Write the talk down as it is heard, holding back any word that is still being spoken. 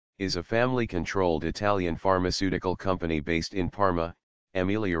is a family-controlled Italian pharmaceutical company based in Parma,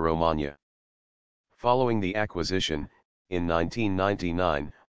 Emilia-Romagna. Following the acquisition, in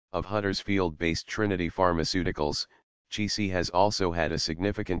 1999, of Huddersfield-based Trinity Pharmaceuticals, Chiesi has also had a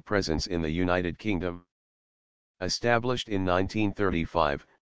significant presence in the United Kingdom. Established in 1935,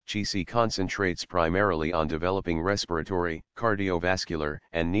 Chiesi concentrates primarily on developing respiratory, cardiovascular,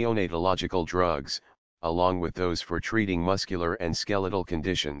 and neonatological drugs, along with those for treating muscular and skeletal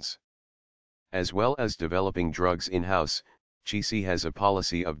conditions. As well as developing drugs in-house, Chiesi has a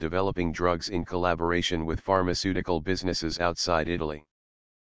policy of developing drugs in collaboration with pharmaceutical businesses outside Italy.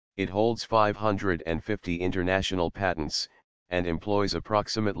 It holds 550 international patents, and employs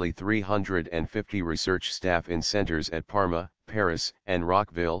approximately 350 research staff in centers at Parma, Paris, and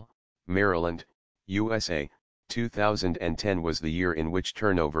Rockville, Maryland, USA. 2010 was the year in which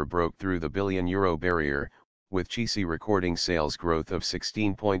turnover broke through the billion-euro barrier, with Chiesi recording sales growth of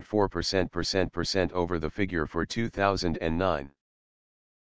 16.4% over the figure for 2009.